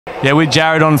Yeah, with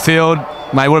Jared on field,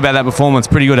 mate, what about that performance?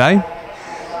 Pretty good, eh?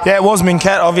 Yeah, it was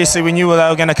Mincat. Obviously, we knew they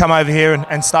were going to come over here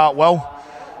and start well.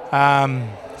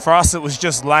 For us, it was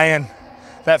just laying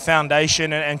that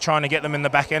foundation and trying to get them in the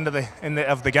back end of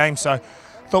the game. So,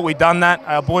 thought we'd done that.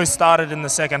 Our boys started in the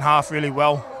second half really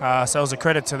well, so it was a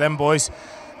credit to them boys.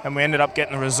 And we ended up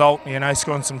getting the result, you know,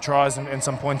 scoring some tries and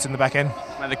some points in the back end.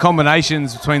 Mate, the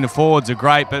combinations between the forwards are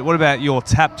great, but what about your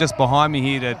tap just behind me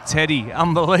here to Teddy?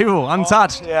 Unbelievable,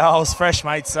 untouched. Oh, yeah, I was fresh,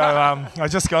 mate, so I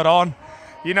just got on.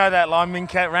 You know that line,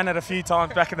 Mincat, ran it a few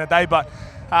times back in the day, but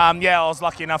yeah, I was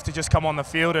lucky enough to just come on the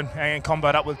field and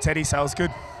comboed up with Teddy, so it was good.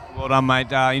 Well done,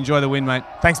 mate. Enjoy the win, mate.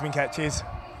 Thanks, Mincat. Cheers.